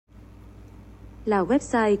Là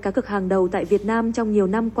website cá cược hàng đầu tại Việt Nam trong nhiều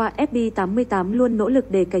năm qua, FB88 luôn nỗ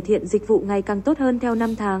lực để cải thiện dịch vụ ngày càng tốt hơn theo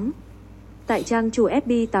năm tháng. Tại trang chủ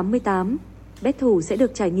FB88, bet thủ sẽ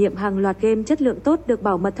được trải nghiệm hàng loạt game chất lượng tốt, được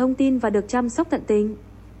bảo mật thông tin và được chăm sóc tận tình.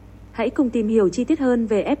 Hãy cùng tìm hiểu chi tiết hơn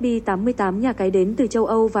về FB88, nhà cái đến từ châu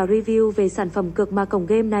Âu, và review về sản phẩm cược mà cổng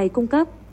game này cung cấp.